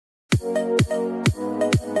Three,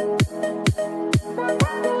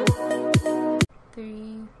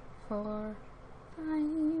 four,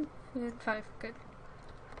 five, good.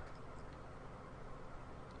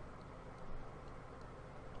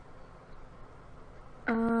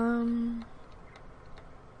 And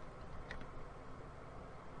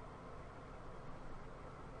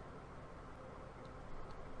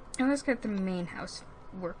let's get the main house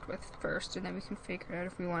worked with first, and then we can figure out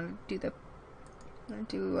if we want to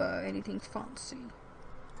do anything fancy.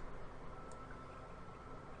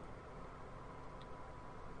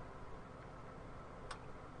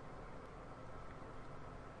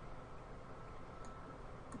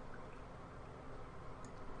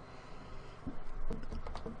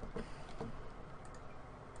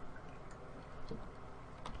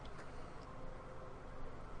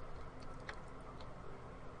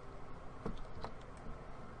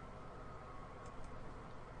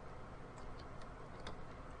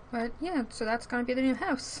 But yeah, so that's gonna be the new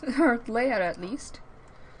house, or layout at least.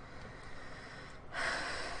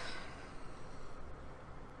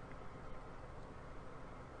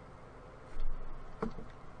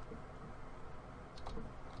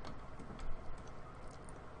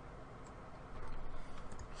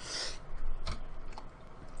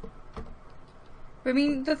 I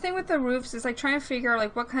mean, the thing with the roofs is like trying to figure out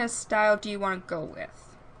like what kind of style do you want to go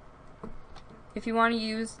with. If you want to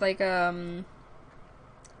use like a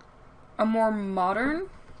more modern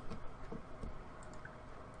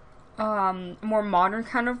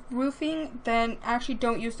kind of roofing, then actually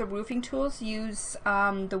don't use the roofing tools, use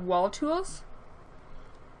the wall tools.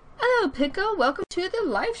 Hello Pickle, welcome to the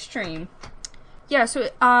live stream. Yeah,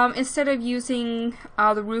 so instead of using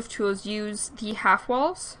the roof tools, use the half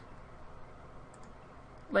walls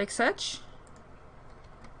like such.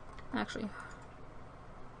 Actually,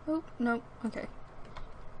 oh no, okay.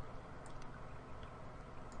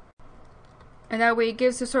 And that way it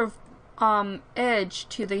gives a sort of edge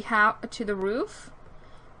to the roof,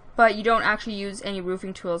 but you don't actually use any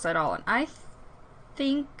roofing tools at all. And I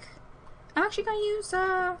think I'm actually going to use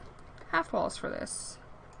half walls for this.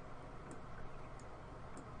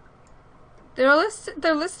 They're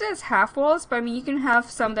listed as half walls, but I mean you can have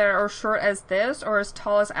some that are short as this or as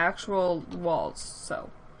tall as actual walls. So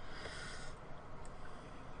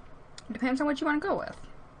it depends on what you want to go with.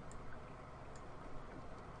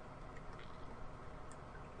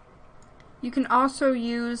 You can also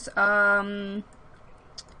use some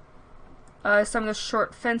of the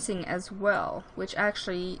short fencing as well, which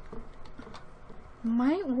actually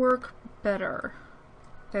might work better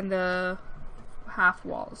than the half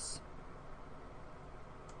walls.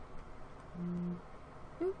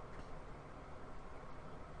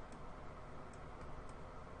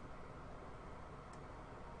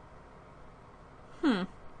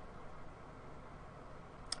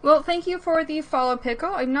 Well, thank you for the follow,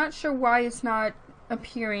 Pickle. I'm not sure why it's not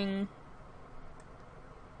appearing.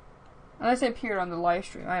 Unless it appeared on the live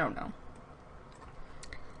stream, I don't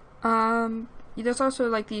know. There's also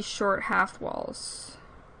like these short half walls,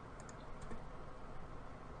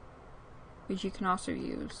 which you can also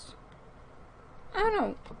use. I don't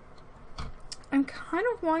know. I'm kind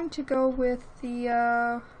of wanting to go with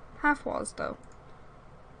the half walls though.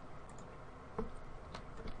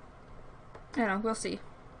 I don't know, we'll see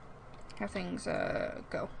how things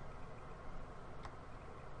go.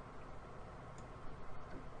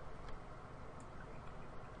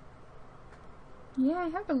 Yeah, I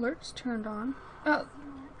have alerts turned on. Oh.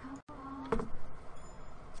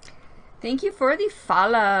 Thank you for the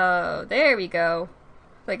follow. There we go.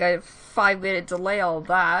 Like a 5-minute delay all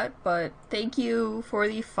that, but thank you for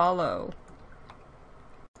the follow.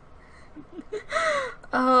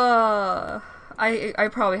 I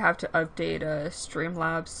probably have to update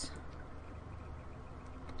Streamlabs.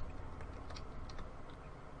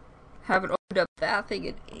 Haven't opened up that thing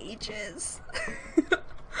in ages.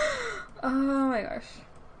 Oh my gosh.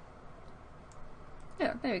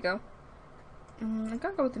 Yeah, there we go. I'm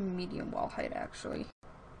gonna go with the medium wall height actually.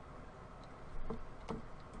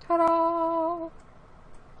 Ta-da!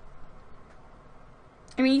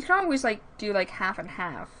 I mean, you can always like do like half and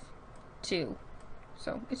half too.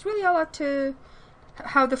 So it's really all up to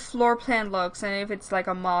how the floor plan looks and if it's like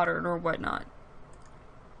a modern or whatnot.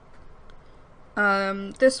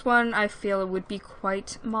 This one I feel it would be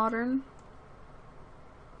quite modern,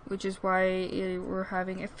 which is why we're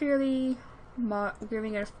having a fairly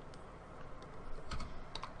giving it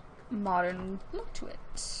a modern look to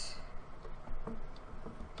it.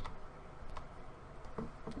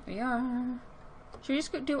 There we are. Should we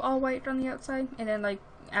just do all white on the outside and then like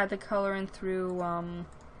add the color in through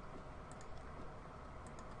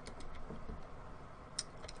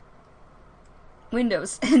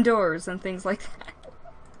windows and doors and things like that.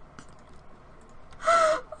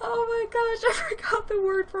 Oh my gosh, I forgot the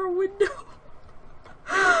word for a window.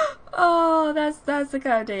 Oh, that's the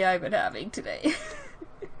kind of day I've been having today.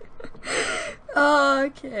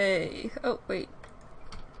 Okay. Oh, wait.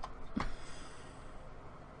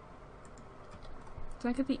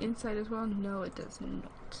 Does that get the inside as well? No, it does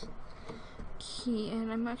not. Okay,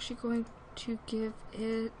 and I'm actually going to give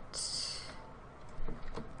it...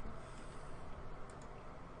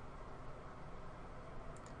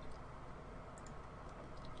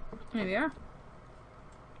 There we are.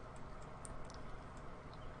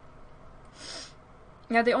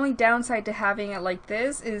 Now, the only downside to having it like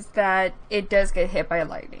this is that it does get hit by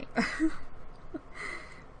lightning.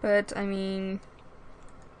 But, I mean...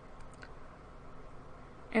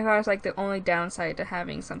 if I was like the only downside to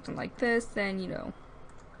having something like this, then, you know,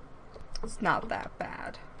 it's not that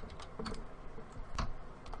bad.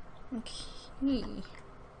 Okay.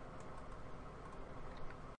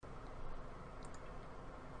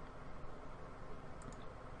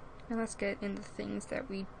 Now let's get into things that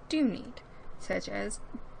we do need, such as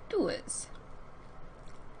doors.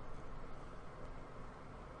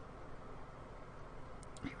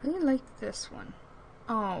 I really like this one.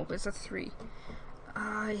 Oh, it's a 3.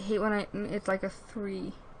 I hate when it's like a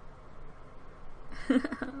 3.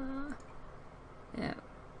 Yeah.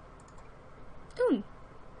 Ooh.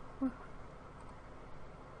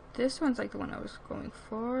 This one's like the one I was going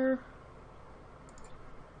for.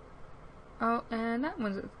 Oh, and that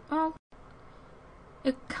one's oh.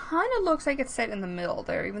 It kind of looks like it's set in the middle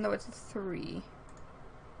there, even though it's a 3.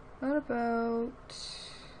 What about...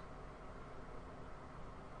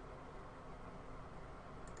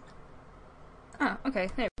 ah, okay,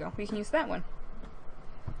 there we go. We can use that one.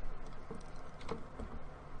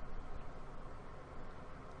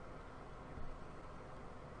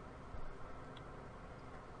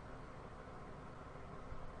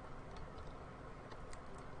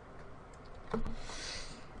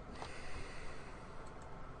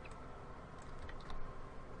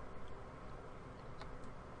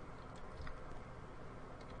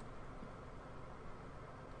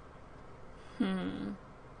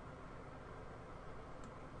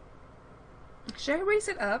 Should I raise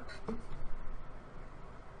it up?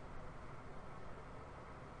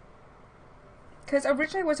 Because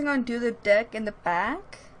originally I wasn't going to do the deck in the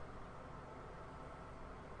back.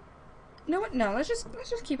 You know what? No, let's just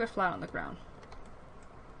keep it flat on the ground.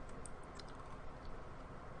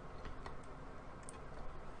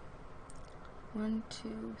 One,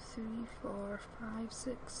 2, 3, 4, 5,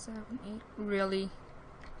 6, 7, 8. Really?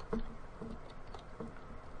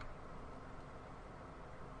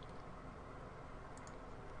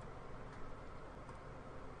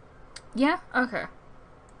 Yeah? Okay.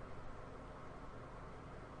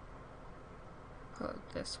 Pull it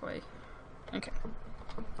this way. Okay.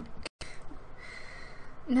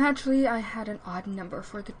 Naturally, I had an odd number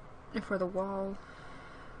for the wall.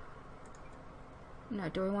 Now,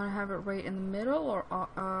 do I want to have it right in the middle, or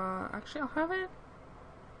actually, I'll have it.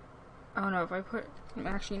 Oh no! If I put,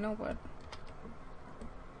 actually, you know what?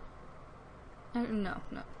 No.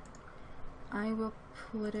 I will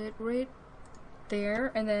put it right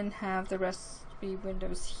there, and then have the rest be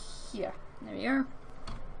windows here. There we are.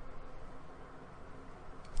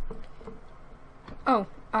 Oh,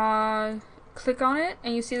 click on it,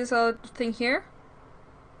 and you see this little thing here?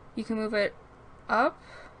 You can move it up.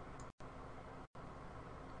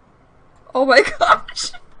 Oh my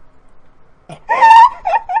gosh! Oh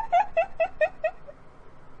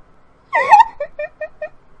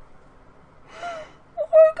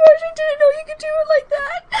my gosh, I didn't know you could do it like that!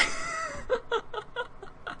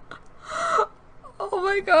 Oh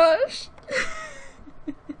my gosh.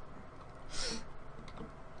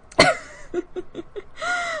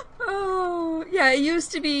 Oh, yeah, it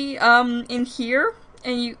used to be in here,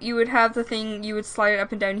 and you would have the thing, you would slide it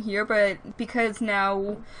up and down here, but because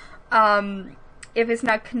now if it's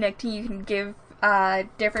not connecting, you can give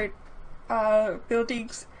different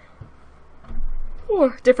buildings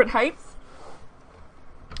or different heights.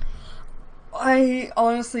 I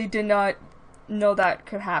honestly did not know that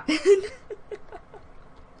could happen.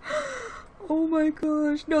 Oh my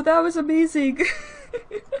gosh, no, that was amazing.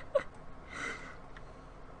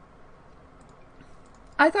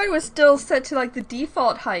 I thought it was still set to like the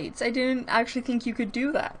default heights. I didn't actually think you could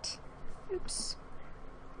do that. Oops.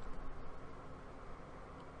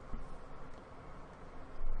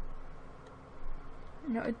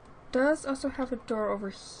 Now it does also have a door over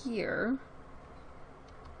here.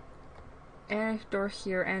 And a door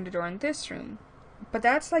here and a door in this room. But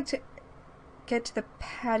that's like to get to the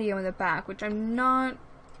patio in the back, which I'm not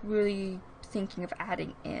really thinking of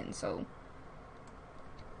adding in, so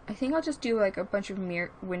I think I'll just do like a bunch of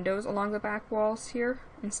mirror windows along the back walls here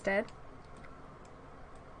instead.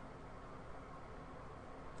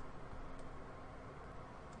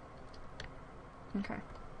 Okay.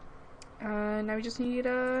 Now we just need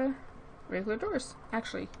regular doors,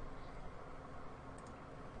 actually.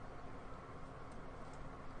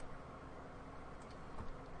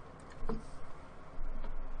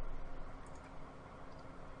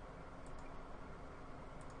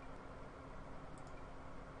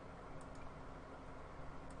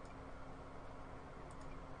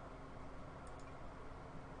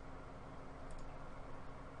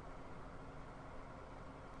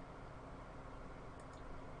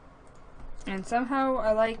 And somehow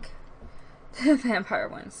I like the vampire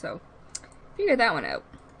one, so figure that one out.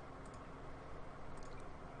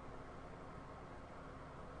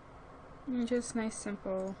 Just nice,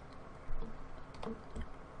 simple.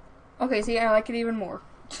 Okay, see, I like it even more.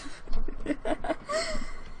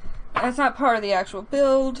 That's not part of the actual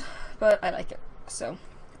build, but I like it, so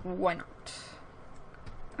why not?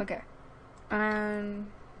 Okay, and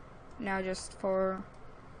now just for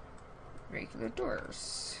regular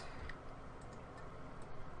doors.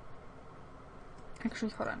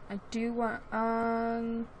 Actually, hold on. I do want,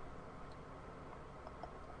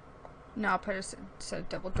 no, I'll put a set of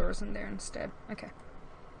double doors in there instead. Okay.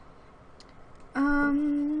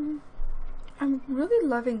 I'm really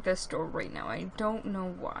loving this door right now. I don't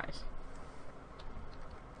know why.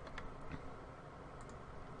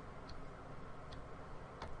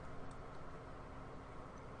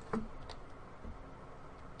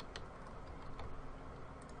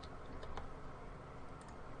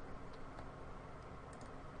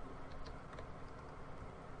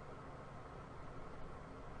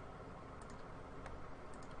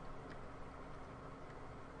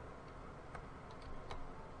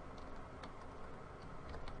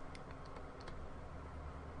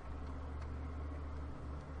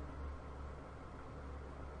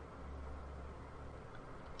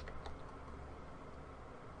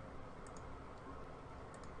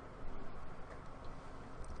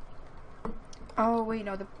 Oh wait,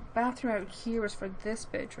 no, the bathroom out here was for this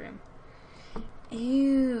bedroom.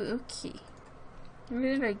 Ew, okay. What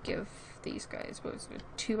did I give these guys? What was it,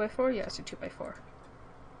 2x4? Yeah, it's a 2x4.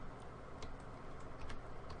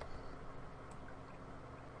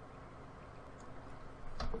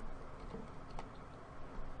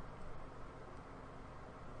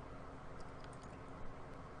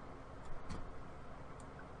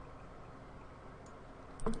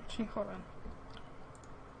 Actually, hold on.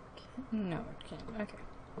 No, it can't. Okay.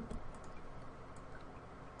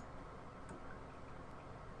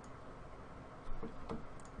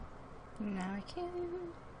 Now I can.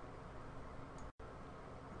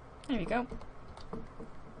 There you go.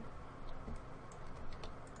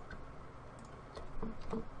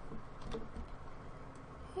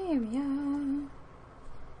 Here we are.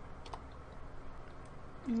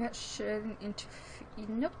 And that shouldn't interfere.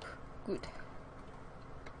 Nope. Good.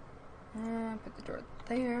 Put the door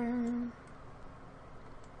there.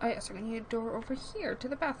 Oh yeah, so we need a door over here to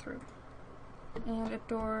the bathroom. And a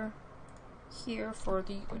door here for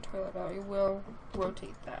the toilet. I will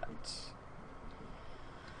rotate that.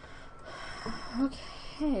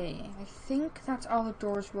 Okay, I think that's all the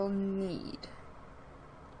doors we'll need.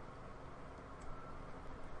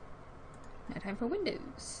 Now time for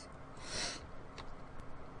windows.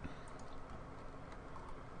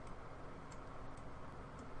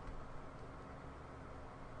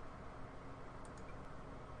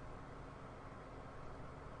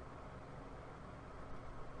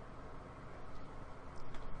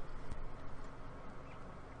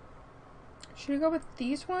 Should I go with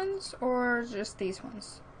these ones or just these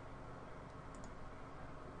ones?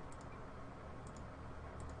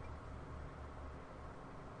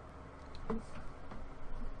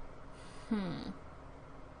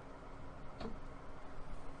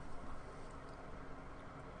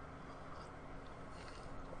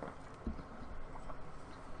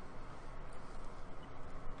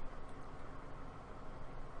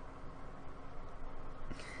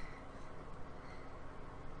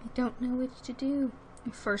 Don't know what to do.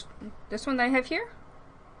 First, this one that I have here?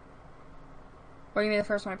 Or you mean the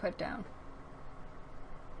first one I put down?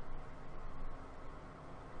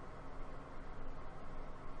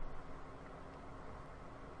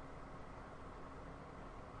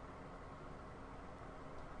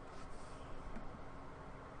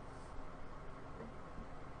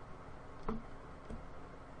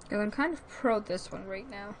 Because I'm kind of pro this one right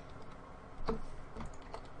now.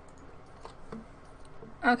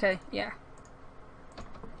 Okay, yeah.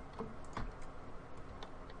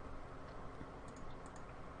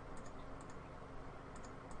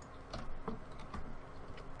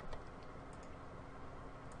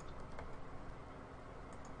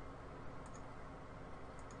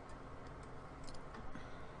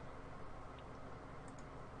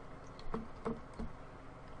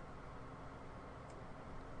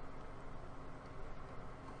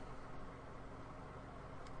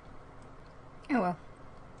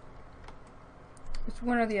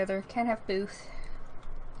 one or the other. Can't have both.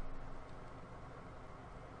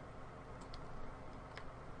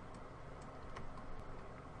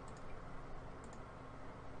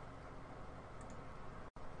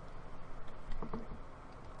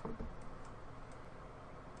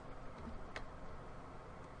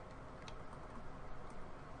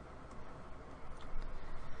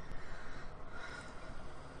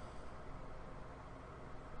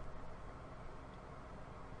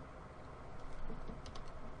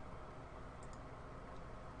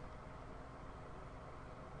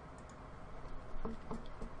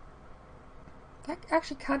 That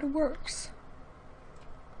actually kind of works.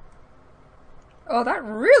 Oh, that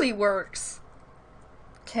really works!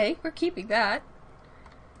 Okay, we're keeping that.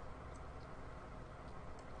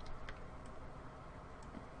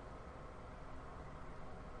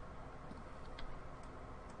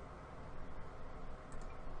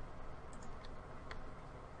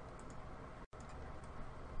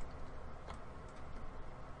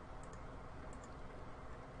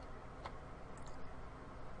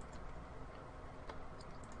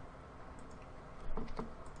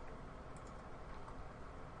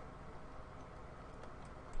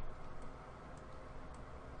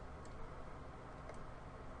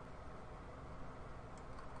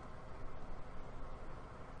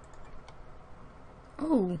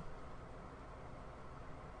 Oh.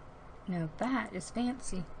 Now that is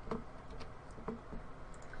fancy.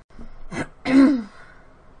 I'm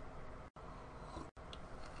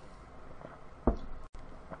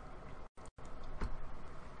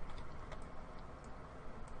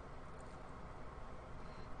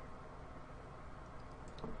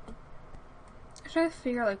trying to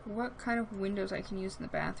figure out like what kind of windows I can use in the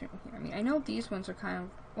bathroom here. I mean, I know these ones are kind of,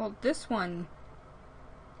 well, this one,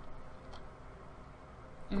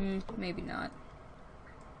 maybe not.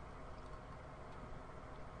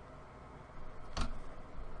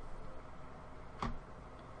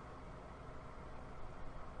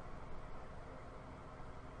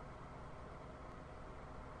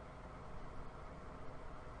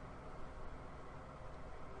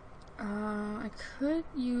 I could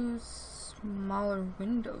use smaller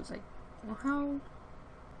windows. Like, well, how?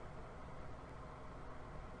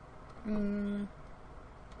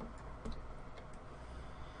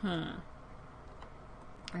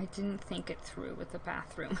 I didn't think it through with the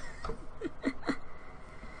bathroom.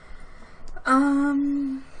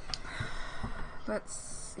 Let's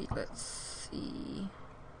see.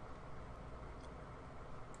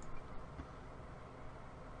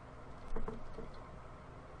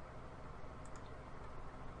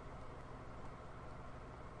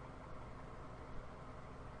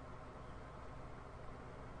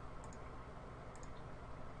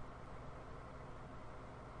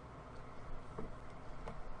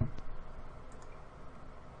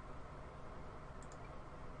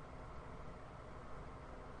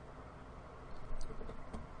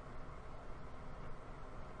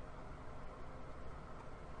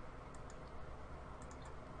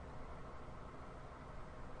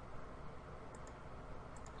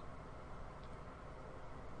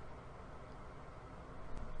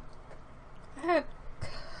 That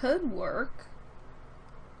could work.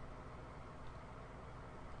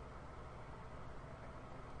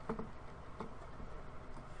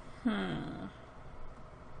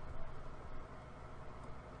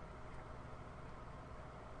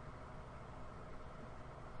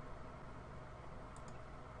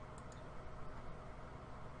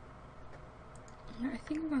 I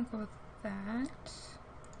think I'm gonna go with that.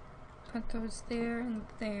 Put those there and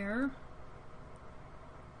there.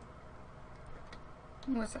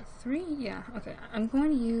 What's that, 3? Yeah, okay. I'm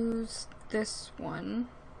going to use this one.